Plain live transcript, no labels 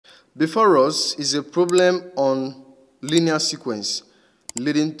Before us is a problem on linear sequence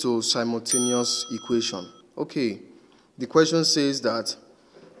leading to simultaneous equation. Okay, the question says that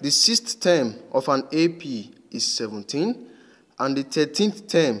the 6th term of an AP is 17 and the 13th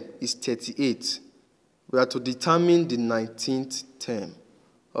term is 38. We are to determine the 19th term.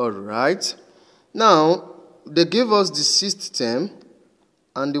 Alright, now they give us the 6th term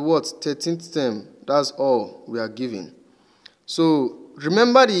and the 13th term. That's all we are given. So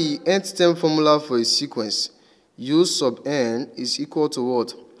remember the nth term formula for a sequence. U sub n is equal to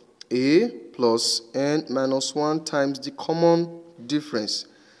what? A plus n minus 1 times the common difference.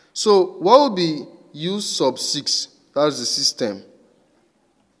 So what will be U sub 6? That's the 6th term.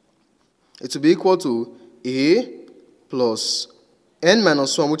 It will be equal to A plus n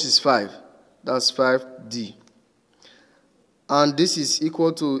minus 1, which is 5. That's 5d. And this is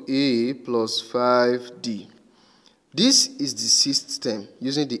equal to A plus 5d. This is the 6th term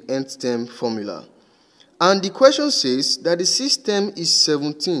using the nth term formula. And the question says that the 6th term is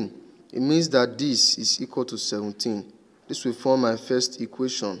 17. It means that this is equal to 17. This will form my first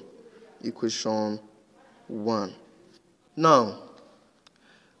equation, equation 1. Now,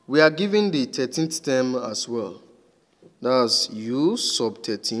 we are given the 13th term as well. That's U sub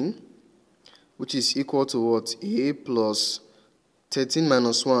 13, which is equal to what? A plus 13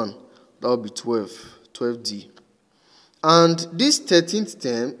 minus 1, that will be 12d. And this 13th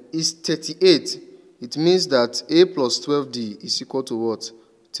term is 38. It means that A plus 12d is equal to what?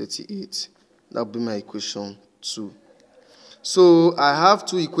 38. That will be my equation 2. So I have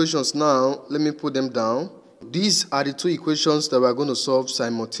two equations now. Let me put them down. These are the two equations that we are going to solve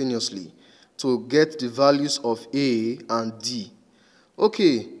simultaneously to get the values of A and D.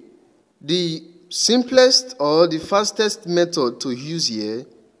 Okay, the simplest or the fastest method to use here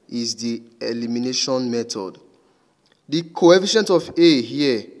is the elimination method. The coefficient of A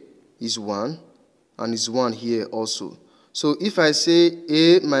here is 1 and is 1 here also. So if I say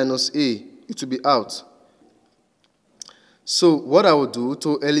A minus A, it will be out. So what I will do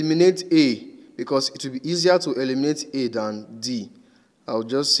to eliminate A, because it will be easier to eliminate A than D, I'll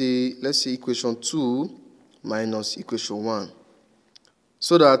just say, let's say equation 2 minus equation 1.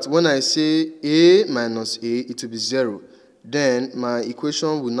 So that when I say A minus A, it will be 0. Then my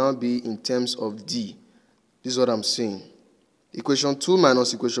equation will now be in terms of D. This is what I'm saying. Equation 2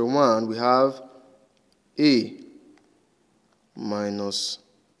 minus equation 1, we have A minus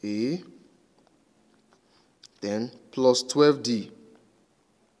A, then plus 12D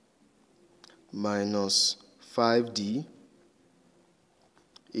minus 5D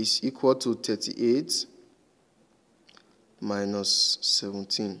is equal to 38 minus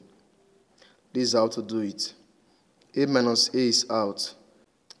 17. This is how to do it. A minus A is out.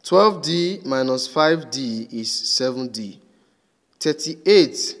 12D minus 5D is 7D.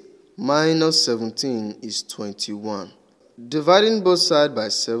 38 minus 17 is 21. Dividing both sides by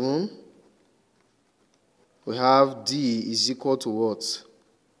 7, we have D is equal to what?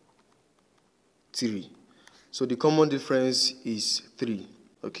 3. So the common difference is 3.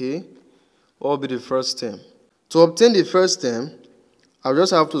 Okay? What will be the first term? To obtain the first term, I'll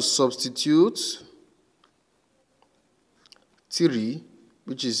just have to substitute 3,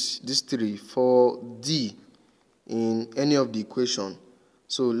 which is this 3, for D in any of the equation.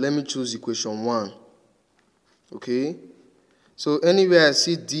 So let me choose equation 1. Okay? So anywhere I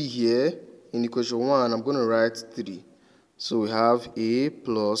see D here in equation 1, I'm going to write 3. So we have A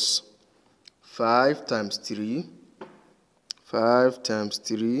plus 5 times 3. 5 times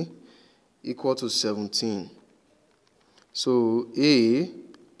 3 equal to 17. So A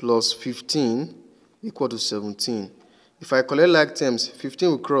plus 15 equal to 17. If I collect like terms, 15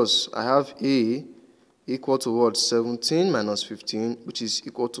 will cross. I have A equal to what? 17 minus 15, which is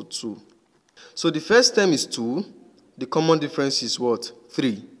equal to 2. So the first term is 2. The common difference is what?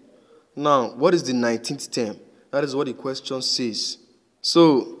 3. Now, what is the 19th term? That is what the question says.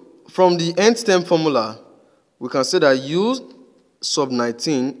 So, from the nth term formula, we can say that U sub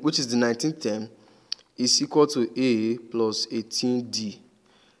 19, which is the 19th term, is equal to A plus 18D.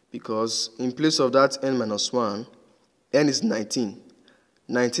 Because in place of that n minus 1, n is 19.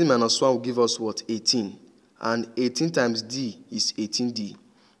 19 minus 1 will give us what? 18. And 18 times D is 18D.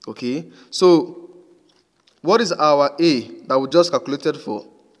 Okay? So, what is our A that we just calculated for?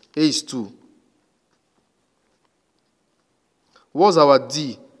 A is 2. What's our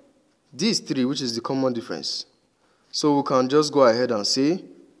D? D is 3, which is the common difference. So we can just go ahead and say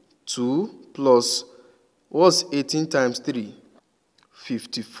 2 plus, what's 18 times 3?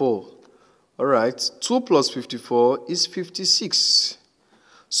 54. Alright, 2 plus 54 is 56.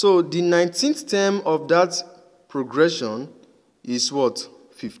 So the 19th term of that progression is what?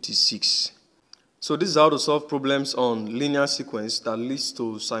 56. So this is how to solve problems on linear sequence that leads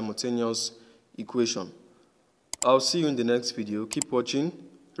to simultaneous equation. I'll see you in the next video. Keep watching.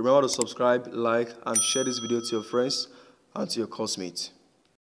 Remember to subscribe, like, and share this video to your friends and to your classmates.